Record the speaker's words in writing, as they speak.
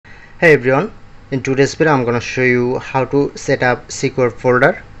Hey everyone, in today's video I'm going to show you how to set up secure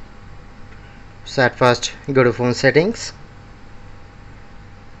folder. So at first go to phone settings,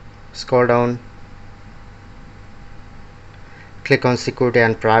 scroll down, click on security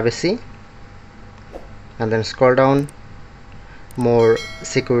and privacy, and then scroll down, more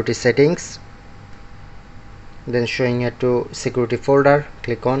security settings, then showing it to security folder,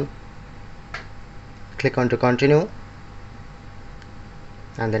 click on to continue,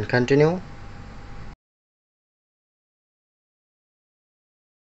 and then continue.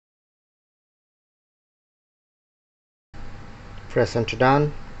 Press enter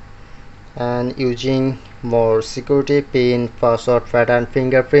done, and using more security, pin, password, pattern,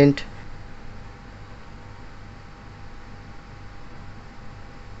 fingerprint.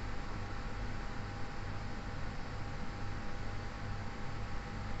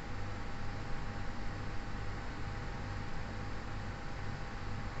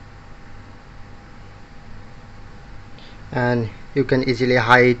 And you can easily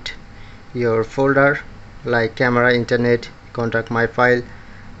hide your folder like camera, internet, contact, my file,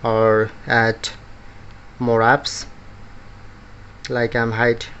 or add more apps like I'm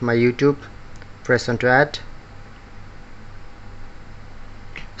hide my YouTube. Press on to add.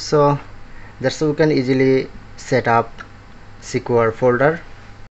 So that's how you can easily set up secure folder.